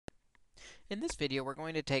In this video, we're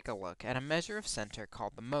going to take a look at a measure of center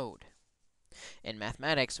called the mode. In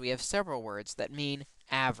mathematics, we have several words that mean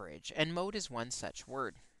average, and mode is one such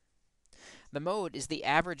word. The mode is the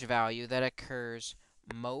average value that occurs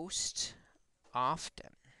most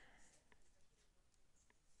often.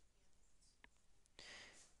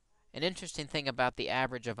 An interesting thing about the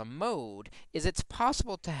average of a mode is it's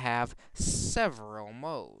possible to have several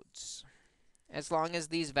modes, as long as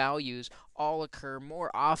these values all occur more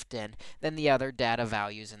often than the other data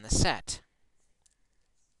values in the set.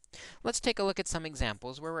 Let's take a look at some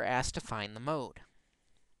examples where we're asked to find the mode.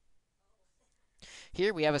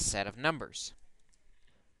 Here we have a set of numbers.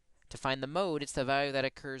 To find the mode, it's the value that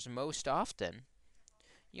occurs most often.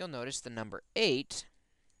 You'll notice the number 8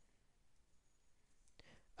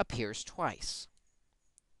 appears twice.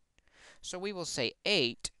 So we will say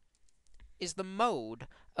 8 is the mode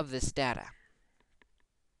of this data.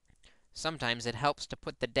 Sometimes it helps to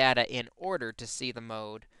put the data in order to see the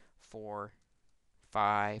mode. 4,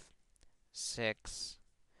 5, 6,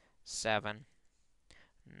 7,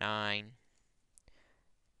 9.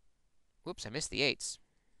 Whoops, I missed the 8s.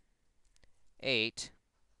 8,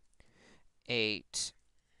 8,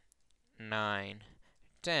 9,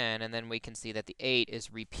 10, and then we can see that the 8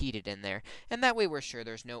 is repeated in there. And that way we're sure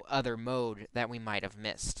there's no other mode that we might have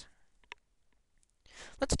missed.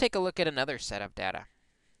 Let's take a look at another set of data.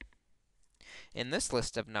 In this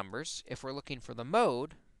list of numbers, if we're looking for the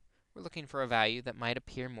mode, we're looking for a value that might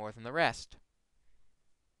appear more than the rest.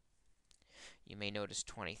 You may notice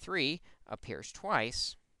 23 appears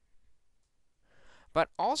twice, but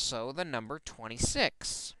also the number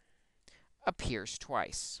 26 appears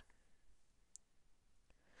twice.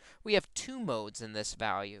 We have two modes in this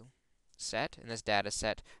value set, in this data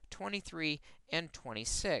set. 23 and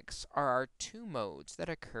 26 are our two modes that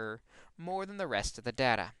occur more than the rest of the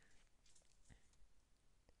data.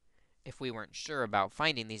 If we weren't sure about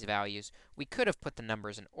finding these values, we could have put the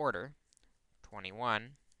numbers in order.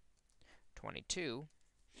 21, 22,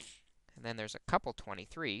 and then there's a couple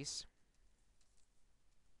 23s.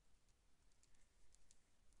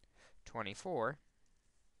 24,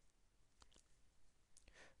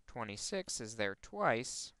 26 is there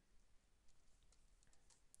twice.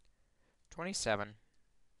 27,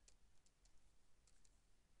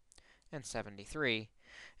 and 73.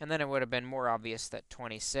 And then it would have been more obvious that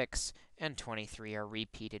 26 and 23 are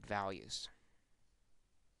repeated values.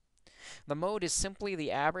 The mode is simply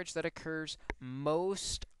the average that occurs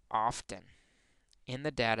most often in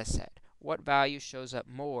the data set. What value shows up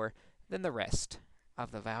more than the rest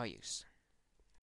of the values?